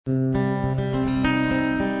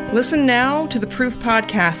Listen now to the Proof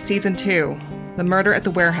Podcast Season 2, The Murder at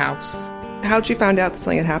the Warehouse. How'd you find out that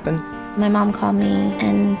something had happened? My mom called me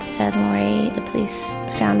and said, Lori, the police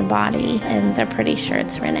found a body and they're pretty sure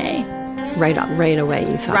it's Renee. Right away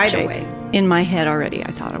you thought Right Jake. away. In my head already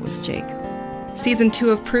I thought it was Jake. Season 2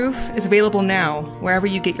 of Proof is available now, wherever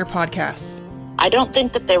you get your podcasts. I don't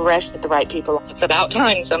think that they arrested the right people. It's about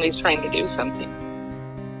time somebody's trying to do something.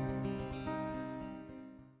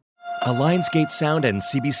 A Lionsgate Sound and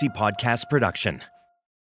CBC Podcast production.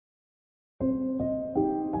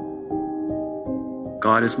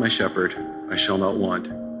 God is my shepherd, I shall not want.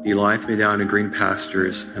 He lieth me down in green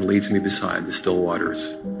pastures and leads me beside the still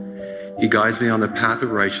waters. He guides me on the path of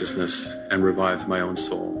righteousness and revives my own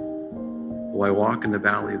soul. Though I walk in the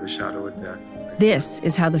valley of the shadow of death. This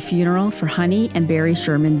is how the funeral for Honey and Barry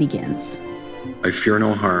Sherman begins. I fear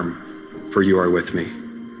no harm, for you are with me.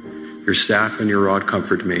 Your staff and your rod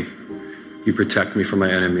comfort me. You protect me from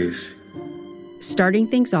my enemies. Starting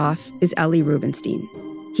things off is Ellie Rubenstein.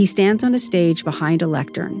 He stands on a stage behind a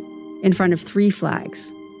lectern, in front of 3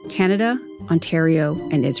 flags: Canada, Ontario,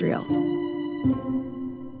 and Israel.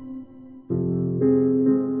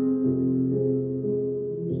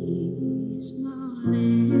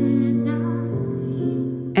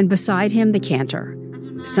 And beside him, the cantor,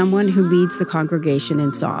 someone who leads the congregation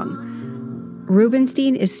in song.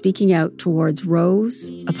 Rubenstein is speaking out towards rows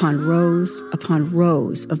upon rows upon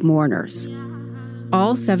rows of mourners.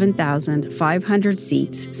 All 7,500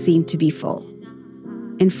 seats seem to be full.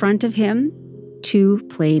 In front of him, 2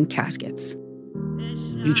 plain caskets.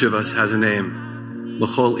 Each of us has a name.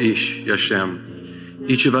 L'chol ish Yashem.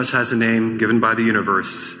 Each of us has a name given by the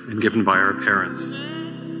universe and given by our parents.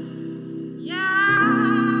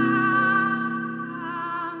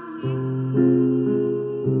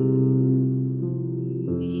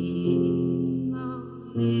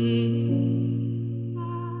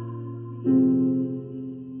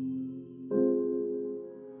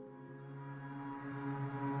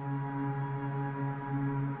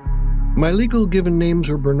 My legal given names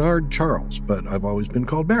were Bernard Charles, but I've always been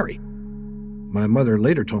called Barry. My mother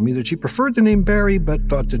later told me that she preferred the name Barry, but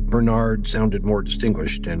thought that Bernard sounded more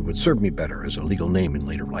distinguished and would serve me better as a legal name in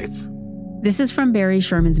later life. This is from Barry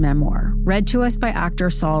Sherman's memoir, read to us by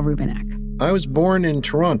actor Saul Rubinek. I was born in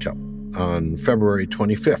Toronto on February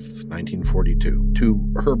 25th, 1942,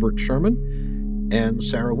 to Herbert Sherman and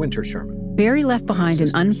Sarah Winter Sherman. Barry left behind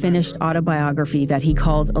an unfinished autobiography that he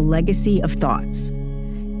called A Legacy of Thoughts.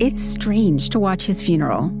 It's strange to watch his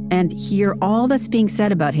funeral and hear all that's being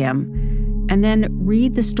said about him, and then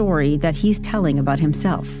read the story that he's telling about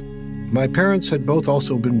himself. My parents had both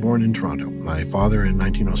also been born in Toronto, my father in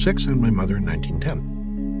 1906 and my mother in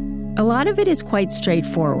 1910. A lot of it is quite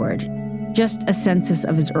straightforward, just a census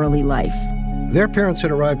of his early life. Their parents had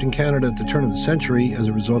arrived in Canada at the turn of the century as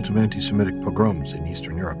a result of anti-Semitic pogroms in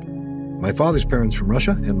Eastern Europe. My father's parents from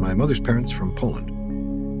Russia and my mother's parents from Poland.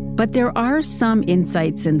 But there are some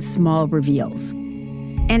insights and small reveals.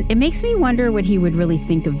 And it makes me wonder what he would really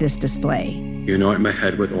think of this display. You anoint my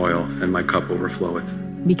head with oil, and my cup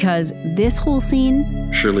overfloweth. Because this whole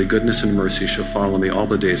scene... Surely goodness and mercy shall follow me all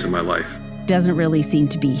the days of my life. ...doesn't really seem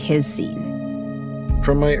to be his scene.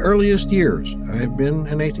 From my earliest years, I have been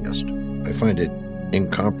an atheist. I find it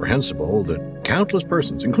incomprehensible that countless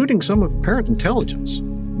persons, including some of apparent intelligence,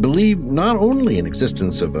 believe not only in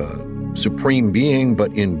existence of a supreme being,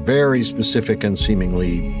 but in very specific and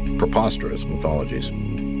seemingly preposterous mythologies.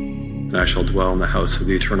 And I shall dwell in the house of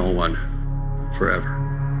the Eternal One forever.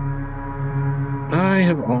 I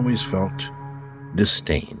have always felt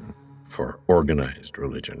disdain for organized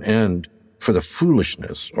religion and for the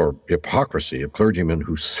foolishness or hypocrisy of clergymen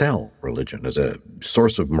who sell religion as a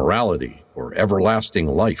source of morality or everlasting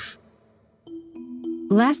life.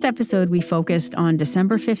 Last episode, we focused on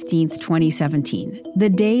December 15th, 2017, the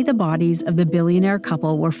day the bodies of the billionaire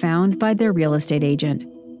couple were found by their real estate agent,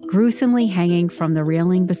 gruesomely hanging from the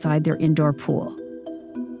railing beside their indoor pool.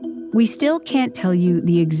 We still can't tell you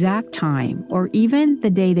the exact time or even the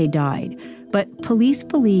day they died, but police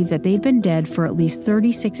believe that they'd been dead for at least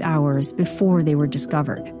 36 hours before they were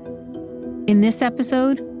discovered. In this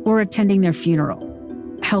episode, we're attending their funeral,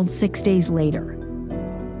 held 6 days later.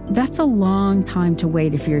 That's a long time to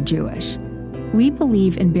wait if you're Jewish. We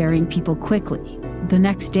believe in burying people quickly, the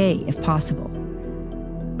next day if possible.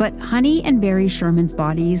 But Honey and Barry Sherman's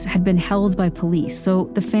bodies had been held by police, so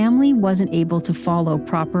the family wasn't able to follow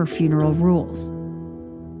proper funeral rules.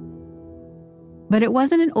 But it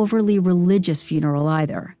wasn't an overly religious funeral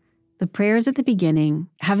either. The prayers at the beginning,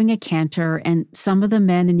 having a cantor, and some of the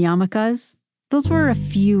men in yarmulkes, those were a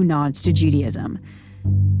few nods to Judaism.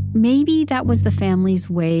 Maybe that was the family's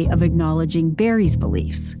way of acknowledging Barry's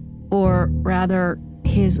beliefs, or rather,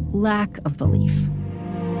 his lack of belief.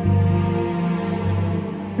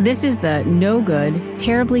 This is the no good,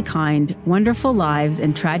 terribly kind, wonderful lives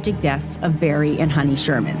and tragic deaths of Barry and Honey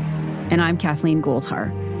Sherman. And I'm Kathleen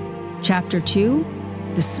Goldhar. Chapter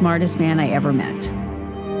 2, The Smartest Man I Ever Met.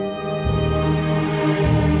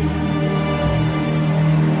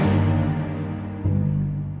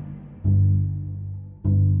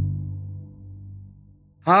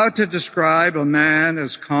 How to describe a man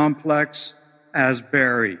as complex as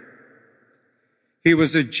Barry. He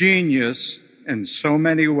was a genius in so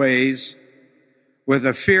many ways, with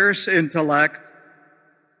a fierce intellect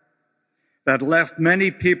that left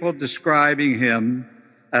many people describing him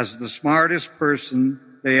as the smartest person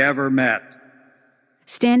they ever met.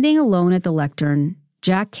 Standing alone at the lectern,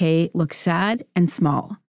 Jack Kay looked sad and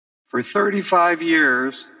small. For 35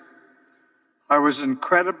 years, I was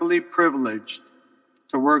incredibly privileged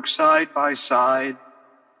to work side by side,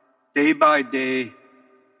 day by day,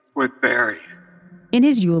 with Barry. In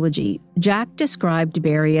his eulogy, Jack described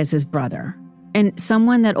Barry as his brother, and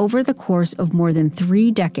someone that over the course of more than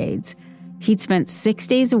 3 decades, he'd spent 6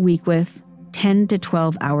 days a week with, 10 to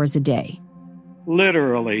 12 hours a day.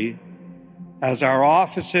 Literally, as our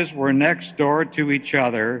offices were next door to each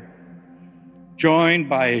other, joined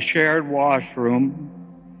by a shared washroom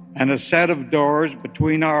and a set of doors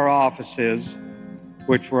between our offices,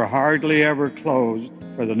 which were hardly ever closed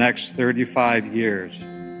for the next 35 years.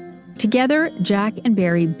 Together, Jack and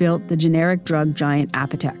Barry built the generic drug giant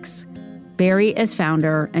Apotex. Barry as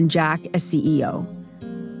founder and Jack as CEO.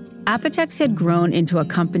 Apotex had grown into a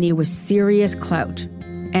company with serious clout,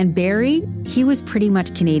 and Barry, he was pretty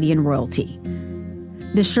much Canadian royalty.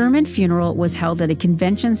 The Sherman funeral was held at a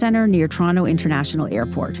convention center near Toronto International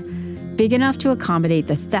Airport, big enough to accommodate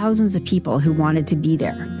the thousands of people who wanted to be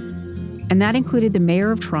there. And that included the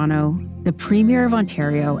Mayor of Toronto, the Premier of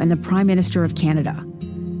Ontario, and the Prime Minister of Canada.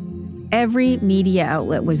 Every media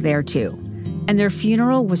outlet was there too, and their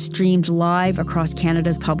funeral was streamed live across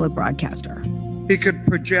Canada's public broadcaster. He could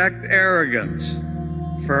project arrogance.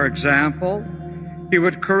 For example, he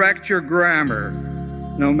would correct your grammar,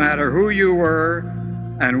 no matter who you were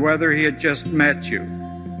and whether he had just met you.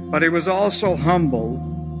 But he was also humble,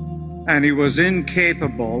 and he was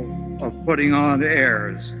incapable of putting on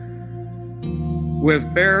airs.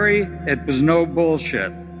 With Barry, it was no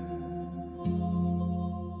bullshit.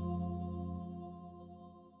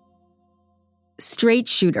 Straight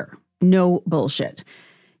shooter, no bullshit.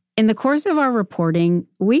 In the course of our reporting,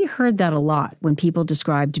 we heard that a lot when people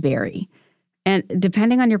described Barry. And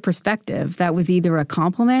depending on your perspective, that was either a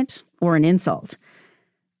compliment or an insult.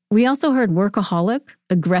 We also heard workaholic,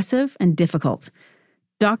 aggressive, and difficult.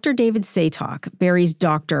 Dr. David Satok, Barry's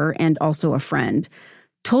doctor and also a friend,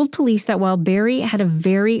 told police that while Barry had a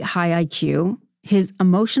very high IQ, his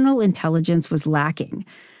emotional intelligence was lacking,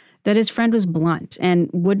 that his friend was blunt and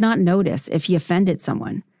would not notice if he offended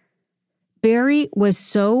someone. Barry was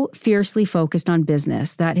so fiercely focused on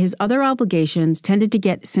business that his other obligations tended to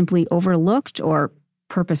get simply overlooked or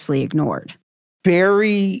purposefully ignored.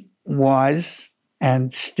 Barry was,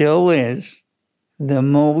 and still is, the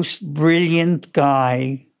most brilliant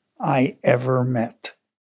guy I ever met.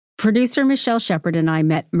 Producer Michelle Shepard and I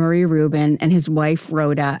met Murray Rubin and his wife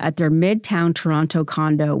Rhoda at their Midtown Toronto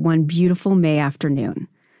condo one beautiful May afternoon.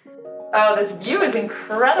 Oh, this view is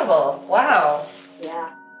incredible. Wow.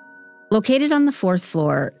 Yeah. Located on the 4th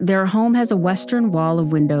floor, their home has a western wall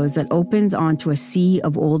of windows that opens onto a sea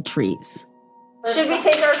of old trees. Should we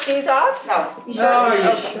take our shoes off? No. You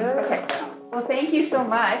sure? Okay. Okay. Well, thank you so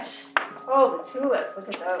much. Oh, the tulips.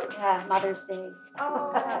 Look at those. Yeah, Mother's Day.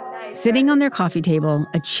 Oh, nice. Sitting on their coffee table,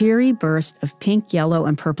 a cheery burst of pink, yellow,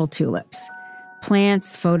 and purple tulips.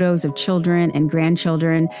 Plants, photos of children and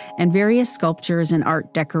grandchildren, and various sculptures and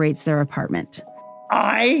art decorates their apartment.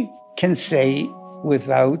 I can say,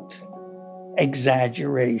 without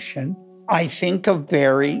exaggeration, I think of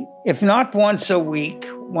Barry, if not once a week,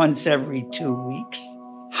 once every 2 weeks.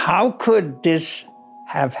 How could this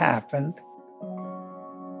have happened?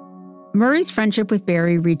 Murray's friendship with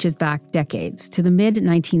Barry reaches back decades to the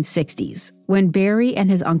mid-1960s, when Barry and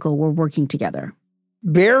his uncle were working together.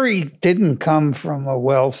 Barry didn't come from a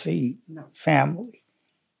wealthy family,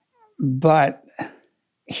 but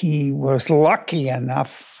he was lucky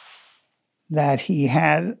enough that he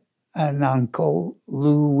had an uncle,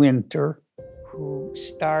 Lou Winter, who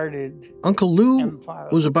started... Uncle Lou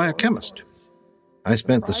was a biochemist. I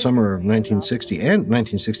spent the summer of 1960 and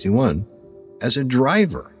 1961 as a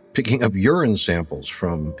driver, picking up urine samples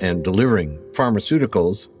from and delivering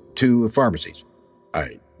pharmaceuticals to pharmacies.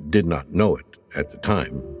 I did not know it at the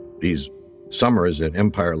time. These Summers at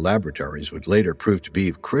Empire Laboratories would later prove to be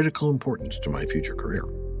of critical importance to my future career.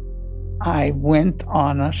 I went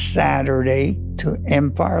on a Saturday to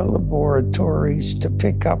Empire Laboratories to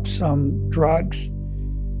pick up some drugs,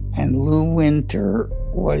 and Lou Winter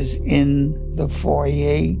was in the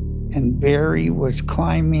foyer, and Barry was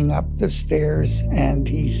climbing up the stairs, and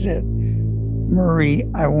he said, "Murray,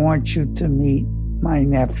 I want you to meet my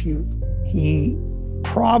nephew." He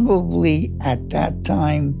probably at that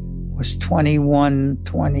time was 21,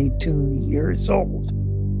 22 years old.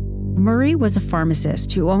 Murray was a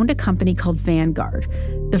pharmacist who owned a company called Vanguard,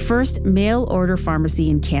 the first mail-order pharmacy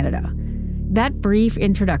in Canada. That brief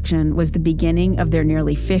introduction was the beginning of their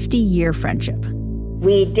nearly 50-year friendship.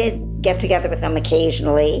 We did get together with them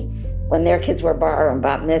occasionally. When their kids were bar and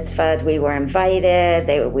bat mitzvahed, we were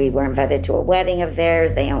invited. We were invited to a wedding of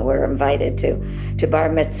theirs. They were invited to bar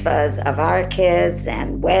mitzvahs of our kids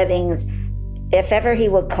and weddings. If ever he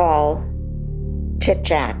would call,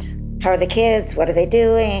 chit-chat. How are the kids? What are they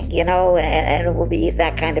doing? And it will be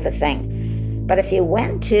that kind of a thing. But if you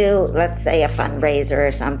went to, let's say, a fundraiser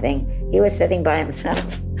or something, he was sitting by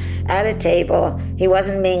himself at a table. He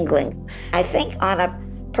wasn't mingling. I think on a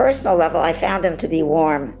personal level, I found him to be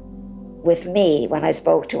warm with me when I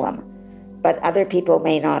spoke to him. But other people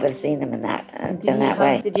may not have seen him in that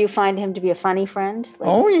way. Did you find him to be a funny friend?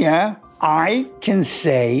 Oh, yeah. I can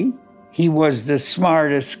say he was the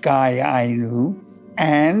smartest guy I knew.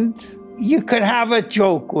 And you could have a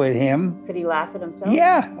joke with him. Could he laugh at himself?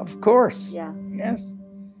 Yeah, of course. Yeah. Yes.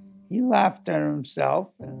 He laughed at himself.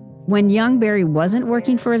 When young Barry wasn't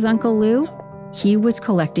working for his Uncle Lou, he was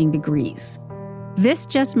collecting degrees. This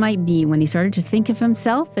just might be when he started to think of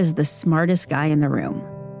himself as the smartest guy in the room.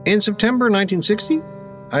 In September 1960,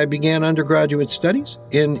 I began undergraduate studies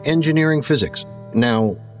in engineering physics,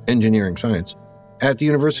 now engineering science, at the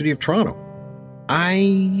University of Toronto.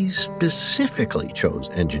 I specifically chose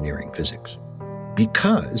engineering physics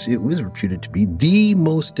because it was reputed to be the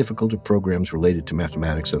most difficult of programs related to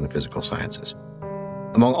mathematics and the physical sciences.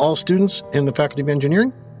 Among all students in the Faculty of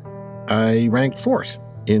Engineering, I ranked 4th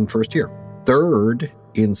in first year, 3rd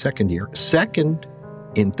in second year, 2nd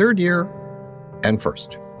in third year, and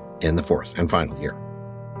 1st in the 4th and final year.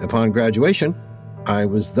 Upon graduation, I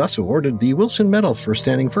was thus awarded the Wilson Medal for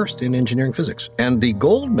standing first in engineering physics and the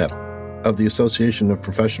Gold Medal of the Association of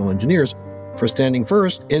Professional Engineers for standing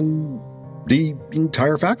first in the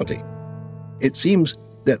entire faculty. It seems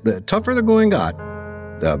that the tougher the going got,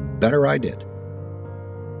 the better I did.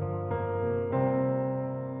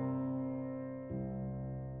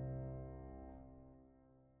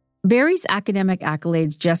 Barry's academic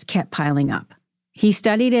accolades just kept piling up. He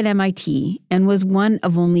studied at MIT and was one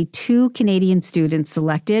of only 2 Canadian students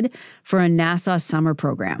selected for a NASA summer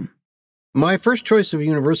program. My first choice of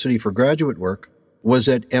university for graduate work was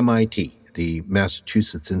at MIT, the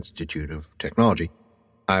Massachusetts Institute of Technology.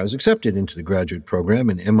 I was accepted into the graduate program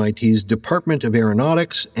in MIT's Department of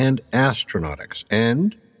Aeronautics and Astronautics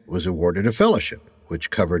and was awarded a fellowship,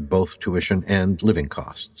 which covered both tuition and living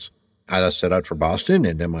costs. I thus set out for Boston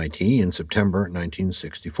and MIT in September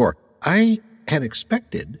 1964. I had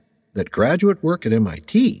expected that graduate work at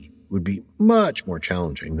MIT would be much more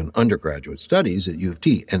challenging than undergraduate studies at U of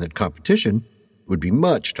T, and that competition would be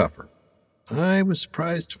much tougher. I was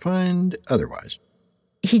surprised to find otherwise.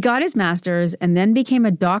 He got his master's and then became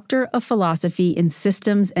a doctor of philosophy in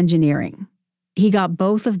systems engineering. He got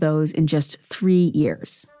both of those in just 3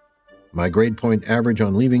 years. My grade point average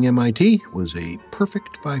on leaving MIT was a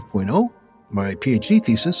perfect 5.0. My PhD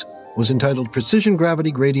thesis was entitled Precision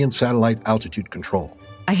Gravity Gradient Satellite Altitude Control.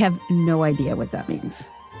 I have no idea what that means.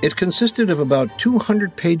 It consisted of about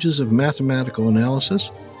 200 pages of mathematical analysis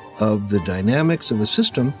of the dynamics of a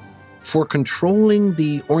system for controlling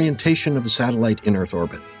the orientation of a satellite in Earth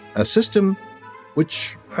orbit, a system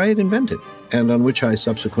which I had invented and on which I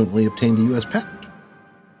subsequently obtained a U.S. patent.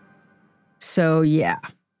 So yeah,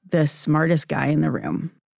 the smartest guy in the room.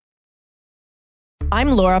 I'm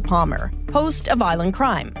Laura Palmer, host of Island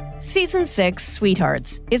Crime. Season 6,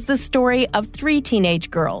 Sweethearts, is the story of 3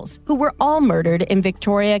 teenage girls who were all murdered in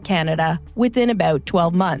Victoria, Canada, within about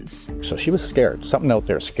 12 months. So she was scared. Something out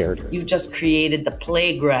there scared her. You've just created the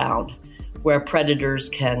playground where predators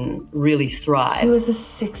can really thrive. She was a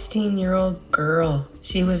 16-year-old girl.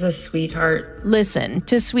 She was a sweetheart. Listen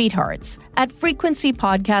to Sweethearts at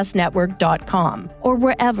frequencypodcastnetwork.com or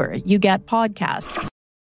wherever you get podcasts.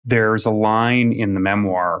 There's a line in the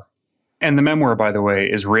memoir, and the memoir, by the way,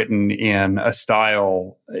 is written in a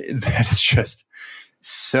style that is just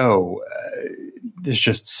so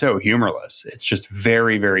humorless. It's just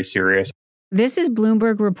very, very serious. This is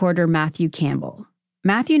Bloomberg reporter Matthew Campbell.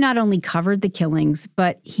 Matthew not only covered the killings,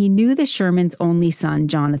 but he knew the Shermans' only son,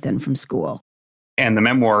 Jonathan, from school. And the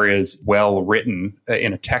memoir is well written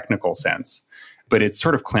in a technical sense, but it's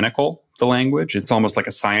sort of clinical, the language. It's almost like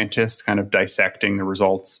a scientist kind of dissecting the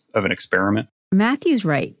results of an experiment. Matthew's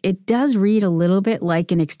right. It does read a little bit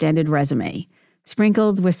like an extended resume,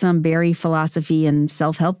 sprinkled with some Barry philosophy and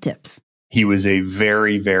self-help tips. He was a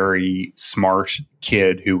very, very smart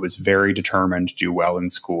kid who was very determined to do well in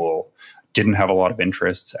school, didn't have a lot of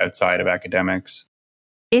interests outside of academics.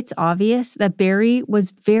 It's obvious that Barry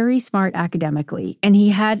was very smart academically, and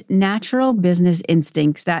he had natural business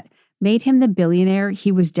instincts that made him the billionaire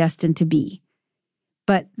he was destined to be.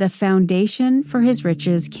 But the foundation for his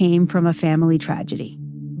riches came from a family tragedy.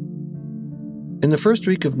 In the first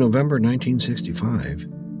week of November 1965,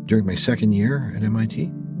 during my second year at MIT,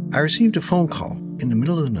 I received a phone call in the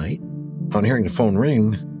middle of the night. On hearing the phone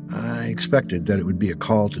ring, I expected that it would be a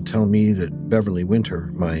call to tell me that Beverly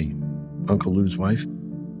Winter, my Uncle Lou's wife,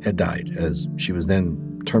 had died, as she was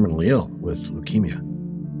then terminally ill with leukemia.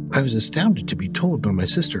 I was astounded to be told by my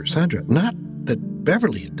sister, Sandra, not that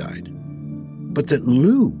Beverly had died, but that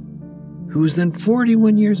Lou, who was then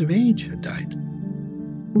 41 years of age, had died.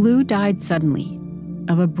 Lou died suddenly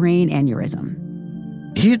of a brain aneurysm.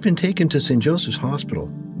 He had been taken to St. Joseph's Hospital,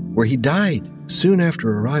 where he died soon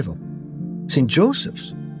after arrival. St.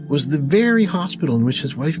 Joseph's was the very hospital in which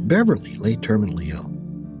his wife Beverly lay terminally ill.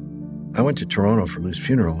 I went to Toronto for Lou's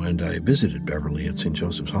funeral, and I visited Beverly at St.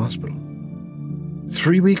 Joseph's Hospital.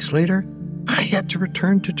 3 weeks later, I had to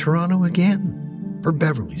return to Toronto again for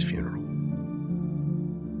Beverly's funeral.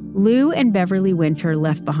 Lou and Beverly Winter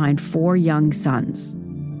left behind 4 young sons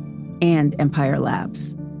and Empire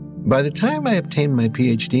Labs. By the time I obtained my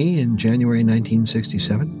PhD in January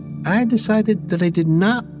 1967, I decided that I did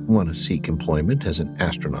not want to seek employment as an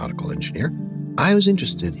astronautical engineer. I was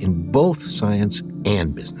interested in both science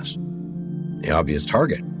and business. The obvious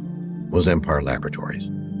target was Empire Laboratories.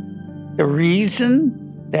 The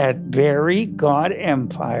reason that Barry got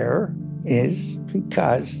Empire is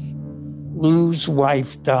because Lou's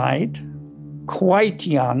wife died quite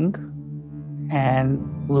young,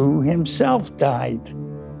 and Lou himself died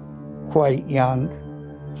quite young.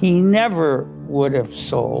 He never would have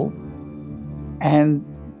sold, and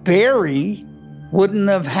Barry wouldn't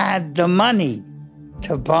have had the money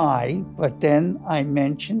to buy. But then I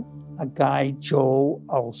mentioned a guy, Joel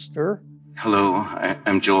Ulster. Hello,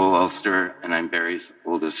 I'm Joel Ulster, and I'm Barry's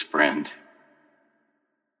oldest friend.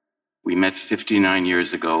 We met 59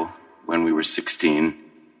 years ago when we were 16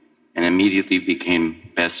 and immediately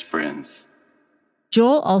became best friends.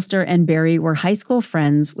 Joel Ulster and Barry were high school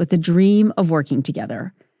friends with a dream of working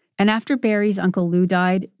together. And after Barry's Uncle Lou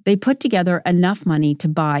died, they put together enough money to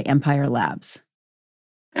buy Empire Labs.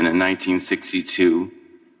 And in 1962,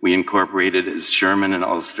 we incorporated as Sherman and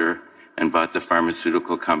Ulster and bought the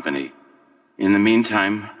pharmaceutical company. In the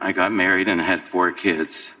meantime, I got married and had 4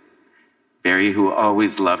 kids. Barry, who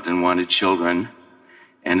always loved and wanted children,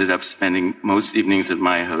 ended up spending most evenings at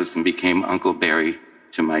my house and became Uncle Barry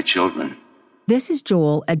to my children. This is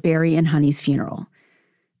Joel at Barry and Honey's funeral.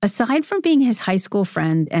 Aside from being his high school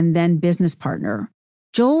friend and then business partner,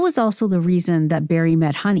 Joel was also the reason that Barry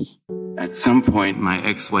met Honey. At some point, my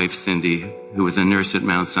ex-wife, Cindy, who was a nurse at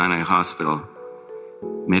Mount Sinai Hospital,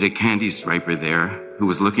 met a candy striper there who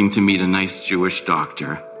was looking to meet a nice Jewish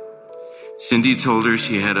doctor. Cindy told her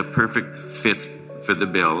she had a perfect fit for the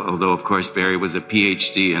bill, although, of course, Barry was a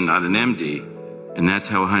PhD and not an MD. And that's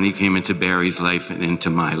how Honey came into Barry's life and into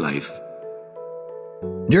my life.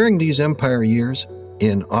 During these Empire years,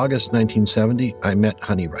 in August 1970, I met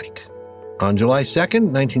Honey Reich. On July 2nd,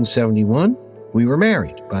 1971, we were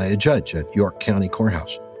married by a judge at York County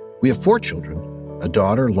Courthouse. We have 4 children, a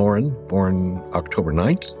daughter, Lauren, born October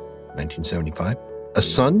 9th, 1975, a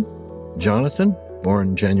son, Jonathan,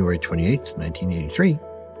 born January 28th, 1983,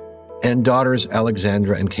 and daughters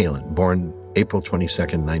Alexandra and Kaylin, born April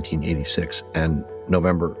 22nd, 1986, and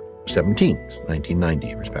November 17th,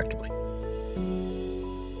 1990, respectively.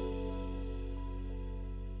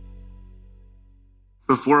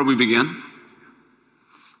 Before we begin,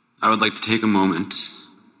 I would like to take a moment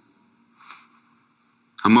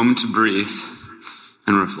to breathe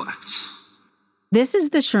and reflect. This is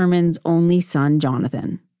the Shermans' only son,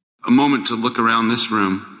 Jonathan. A moment to look around this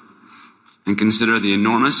room and consider the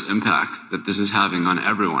enormous impact that this is having on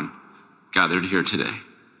everyone gathered here today.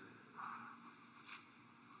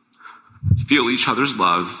 Feel each other's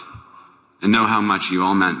love and know how much you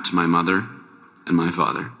all meant to my mother and my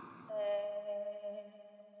father.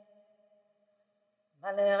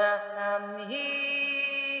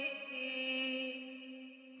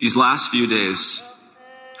 These last few days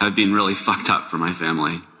have been really fucked up for my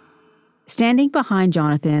family. Standing behind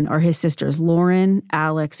Jonathan are his sisters Lauren,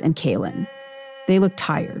 Alex, and Kaylin. They look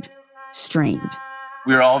tired, strained.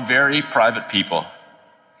 We are all very private people,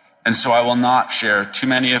 and so I will not share too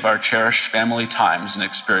many of our cherished family times and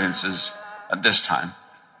experiences at this time.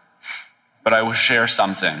 But I will share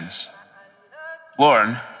some things.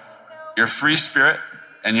 Lauren, your free spirit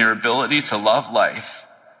and your ability to love life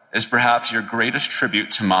is perhaps your greatest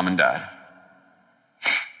tribute to Mom and Dad.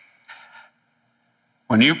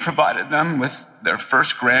 When you provided them with their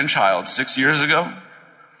first grandchild 6 years ago,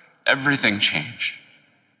 everything changed.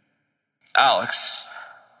 Alex,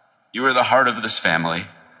 you are the heart of this family.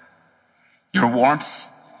 Your warmth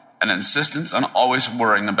and insistence on always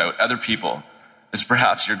worrying about other people is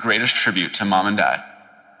perhaps your greatest tribute to Mom and Dad.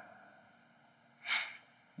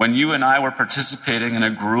 When you and I were participating in a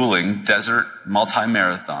grueling desert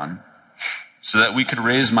multi-marathon so that we could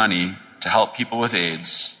raise money to help people with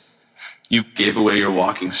AIDS, you gave away your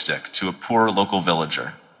walking stick to a poor local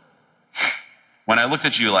villager. When I looked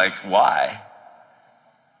at you like, why?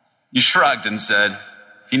 You shrugged and said,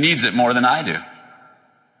 he needs it more than I do.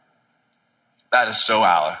 That is so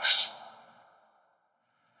Alex.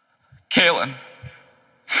 Kaylin,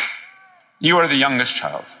 you are the youngest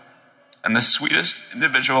child and the sweetest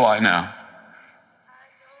individual I know.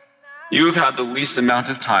 You have had the least amount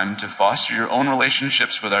of time to foster your own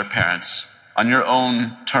relationships with our parents on your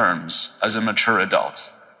own terms as a mature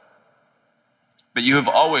adult. But you have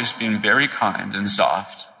always been very kind and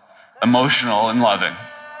soft, emotional and loving.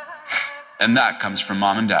 And that comes from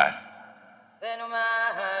Mom and Dad.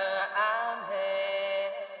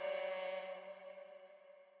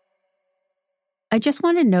 I just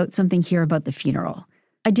want to note something here about the funeral.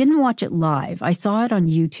 I didn't watch it live. I saw it on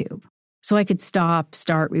YouTube. So I could stop,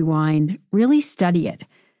 start, rewind, really study it.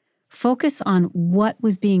 Focus on what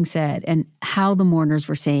was being said and how the mourners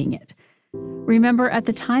were saying it. Remember, at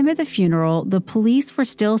the time of the funeral, the police were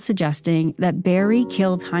still suggesting that Barry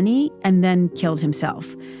killed Honey and then killed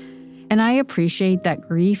himself. And I appreciate that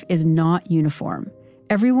grief is not uniform.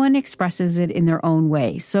 Everyone expresses it in their own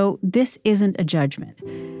way, so this isn't a judgment.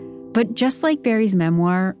 But just like Barry's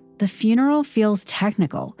memoir, the funeral feels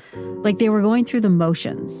technical, like they were going through the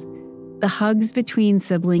motions. The hugs between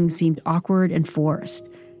siblings seemed awkward and forced,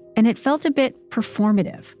 and it felt a bit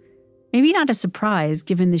performative. Maybe not a surprise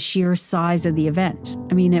given the sheer size of the event.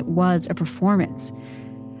 I mean, it was a performance.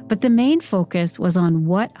 But the main focus was on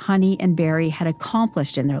what Honey and Barry had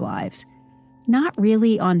accomplished in their lives, not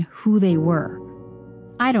really on who they were.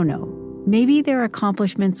 I don't know. Maybe their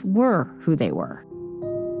accomplishments were who they were.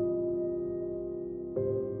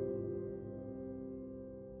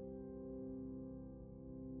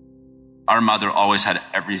 Our mother always had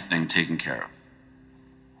everything taken care of.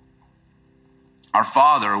 Our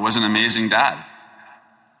father was an amazing dad.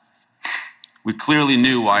 We clearly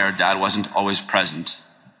knew why our dad wasn't always present.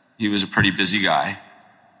 He was a pretty busy guy.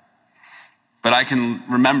 But I can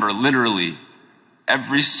remember literally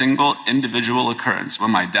every single individual occurrence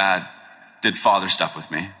when my dad did father stuff with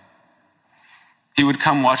me. He would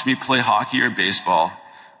come watch me play hockey or baseball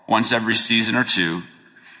once every season or two.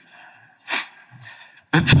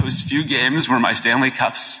 But those few games were my Stanley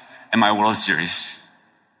Cups and my World Series.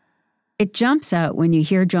 It jumps out when you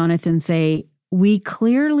hear Jonathan say, "We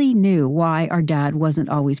clearly knew why our dad wasn't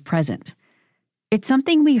always present." It's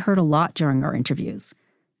something we heard a lot during our interviews.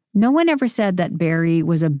 No one ever said that Barry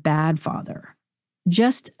was a bad father,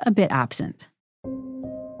 just a bit absent.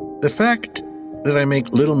 The fact that I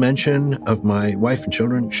make little mention of my wife and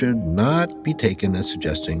children should not be taken as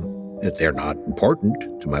suggesting that they're not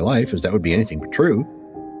important to my life, as that would be anything but true.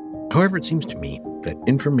 However, it seems to me that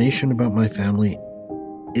information about my family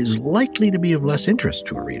is likely to be of less interest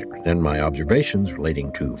to a reader than my observations relating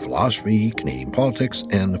to philosophy, Canadian politics,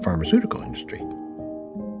 and the pharmaceutical industry.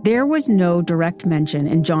 There was no direct mention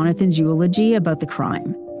in Jonathan's eulogy about the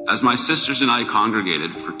crime. As my sisters and I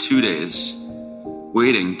congregated for 2 days,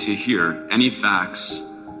 waiting to hear any facts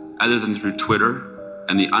other than through Twitter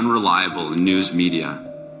and the unreliable news media,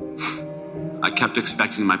 I kept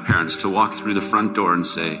expecting my parents to walk through the front door and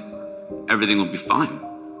say, "Everything will be fine.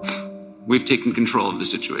 We've taken control of the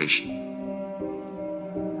situation."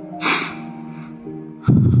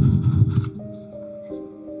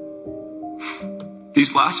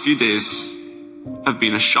 These last few days have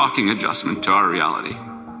been a shocking adjustment to our reality.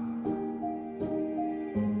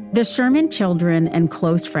 The Sherman children and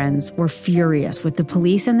close friends were furious with the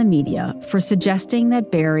police and the media for suggesting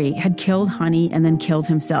that Barry had killed Honey and then killed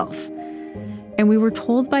himself. And we were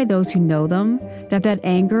told by those who know them that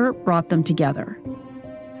anger brought them together.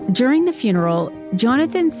 During the funeral,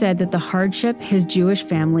 Jonathan said that the hardship his Jewish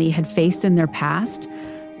family had faced in their past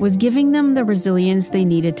was giving them the resilience they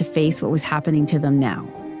needed to face what was happening to them now.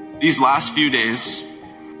 These last few days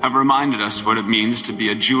have reminded us what it means to be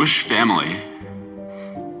a Jewish family.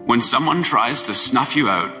 When someone tries to snuff you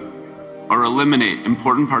out or eliminate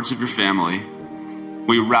important parts of your family,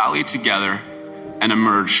 we rally together and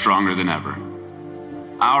emerge stronger than ever.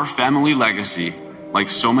 Our family legacy, like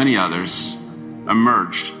so many others,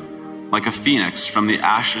 emerged like a phoenix from the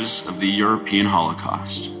ashes of the European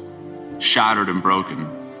Holocaust, shattered and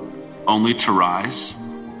broken, only to rise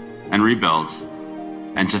and rebuild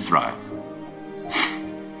and to thrive.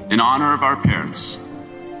 In honor of our parents,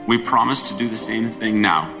 we promise to do the same thing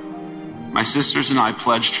now. My sisters and I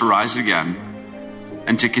pledge to rise again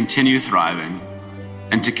and to continue thriving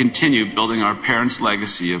and to continue building our parents'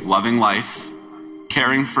 legacy of loving life,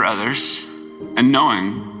 caring for others, and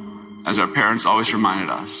knowing, as our parents always reminded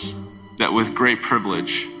us, that with great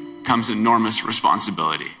privilege comes enormous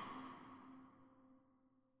responsibility.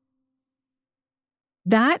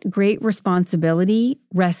 That great responsibility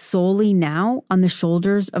rests solely now on the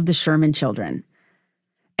shoulders of the Sherman children.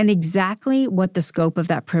 And exactly what the scope of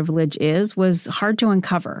that privilege is was hard to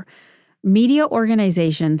uncover. Media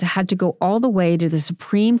organizations had to go all the way to the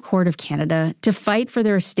Supreme Court of Canada to fight for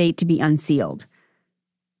their estate to be unsealed.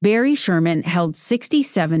 Barry Sherman held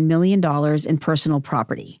 $67 million in personal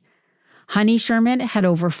property. Honey Sherman had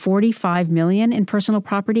over $45 million in personal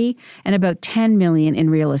property and about $10 million in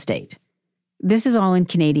real estate. This is all in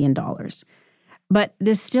Canadian dollars. But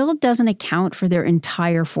this still doesn't account for their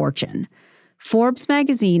entire fortune. Forbes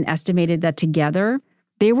magazine estimated that together,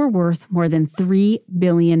 they were worth more than $3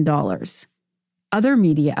 billion. Other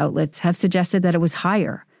media outlets have suggested that it was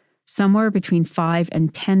higher, somewhere between $5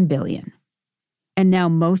 and $10 billion. And now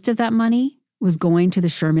most of that money was going to the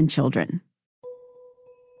Sherman children.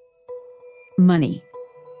 Money.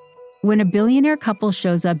 When a billionaire couple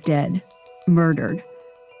shows up dead, murdered,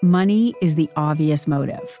 money is the obvious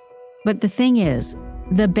motive. But the thing is,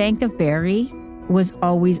 the Bank of Barrie was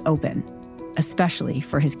always open, especially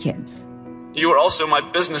for his kids. You are also my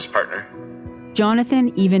business partner.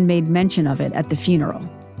 Jonathan even made mention of it at the funeral.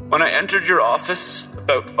 When I entered your office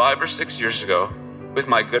about 5 or 6 years ago with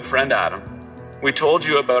my good friend Adam, we told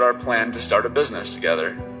you about our plan to start a business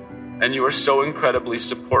together, and you were so incredibly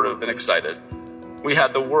supportive and excited. We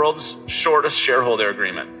had the world's shortest shareholder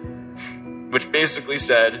agreement, which basically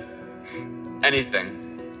said,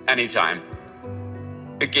 anything, anytime.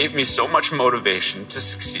 It gave me so much motivation to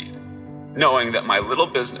succeed, knowing that my little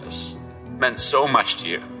business meant so much to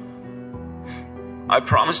you. I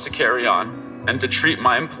promised to carry on and to treat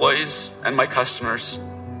my employees and my customers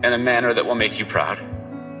in a manner that will make you proud.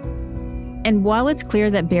 And while it's clear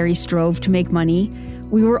that Barry strove to make money,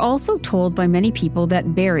 we were also told by many people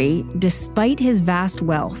that Barry, despite his vast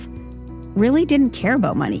wealth, really didn't care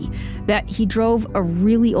about money, that he drove a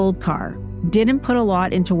really old car, didn't put a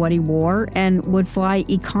lot into what he wore, and would fly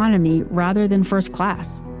economy rather than first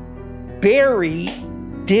class. Barry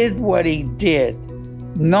did what he did,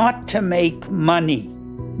 not to make money.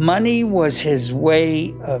 Money was his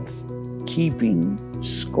way of keeping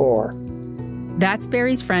score. That's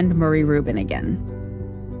Barry's friend Murray Rubin again.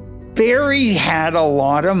 Barry had a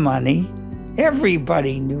lot of money.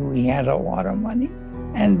 Everybody knew he had a lot of money.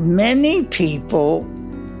 And many people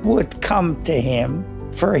would come to him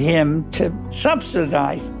for him to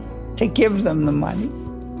subsidize, to give them the money.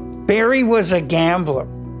 Barry was a gambler,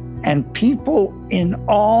 and people in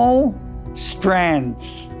all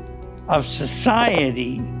strands of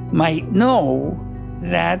society might know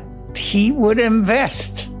that he would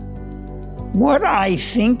invest. What I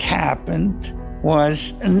think happened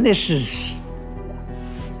was, and this is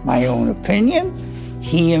my own opinion,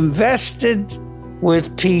 he invested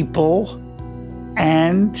with people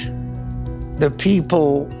and the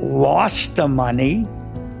people lost the money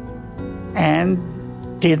and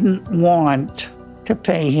didn't want to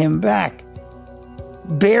pay him back.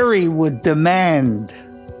 Barry would demand.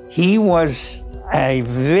 He was a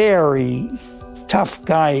very tough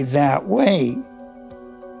guy that way.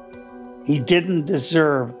 He didn't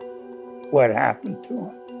deserve what happened to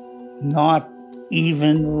him, not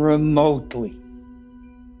even remotely.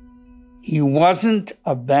 He wasn't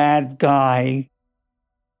a bad guy.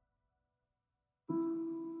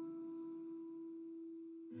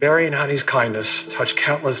 Barry and Honey's kindness touched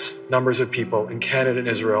countless numbers of people in Canada and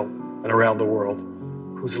Israel and around the world,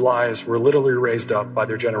 whose lives were literally raised up by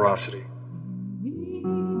their generosity.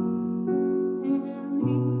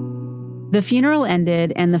 The funeral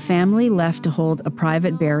ended and the family left to hold a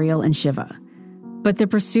private burial in Shiva. But the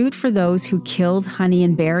pursuit for those who killed Honey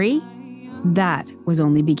and Barry, that was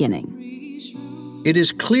only beginning. It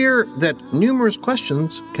is clear that numerous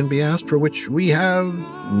questions can be asked for which we have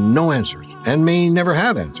no answers and may never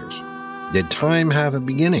have answers. Did time have a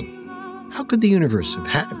beginning? How could the universe have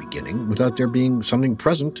had a beginning without there being something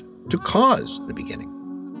present to cause the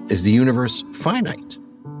beginning? Is the universe finite?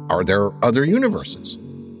 Are there other universes?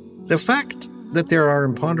 The fact that there are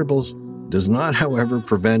imponderables does not, however,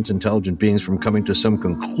 prevent intelligent beings from coming to some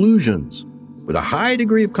conclusions with a high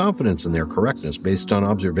degree of confidence in their correctness based on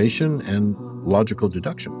observation and logical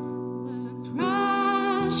deduction.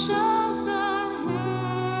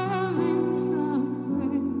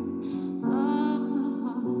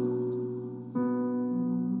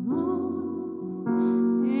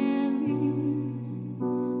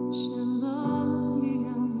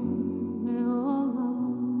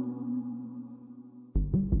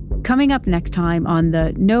 Coming up next time on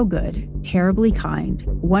the No Good, Terribly Kind,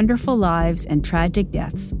 Wonderful Lives and Tragic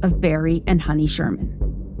Deaths of Barry and Honey Sherman.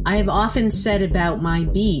 I have often said about my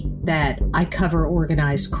beat that I cover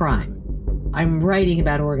organized crime. I'm writing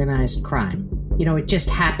about organized crime. You know, it just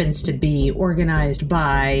happens to be organized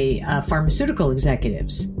by pharmaceutical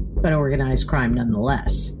executives, but organized crime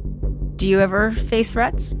nonetheless. Do you ever face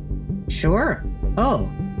threats? Sure. Oh,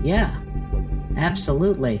 yeah.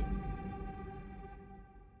 Absolutely.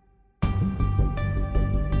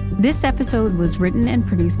 This episode was written and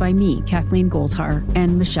produced by me, Kathleen Goldhar,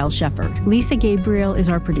 and Michelle Shepard. Lisa Gabriel is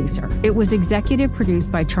our producer. It was executive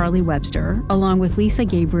produced by Charlie Webster, along with Lisa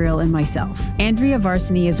Gabriel and myself. Andrea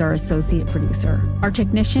Varsany is our associate producer. Our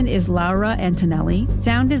technician is Laura Antonelli.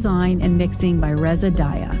 Sound design and mixing by Reza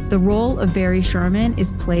Daya. The role of Barry Sherman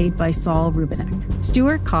is played by Saul Rubinek.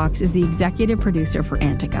 Stuart Cox is the executive producer for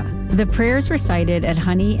Antica. The prayers recited at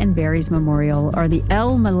Honey and Barry's memorial are the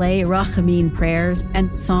El Malay Rachamin prayers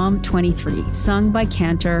and Psalm 23, sung by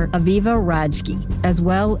cantor Aviva Rajki, as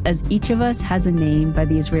well as Each of Us Has a Name by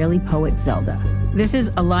the Israeli poet Zelda. This is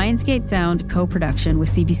a Lionsgate Sound co-production with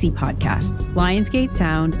CBC Podcasts. Lionsgate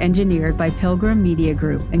Sound engineered by Pilgrim Media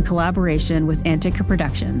Group in collaboration with Antica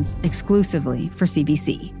Productions, exclusively for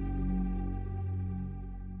CBC.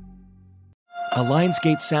 A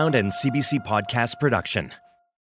Lionsgate Sound and CBC Podcast production.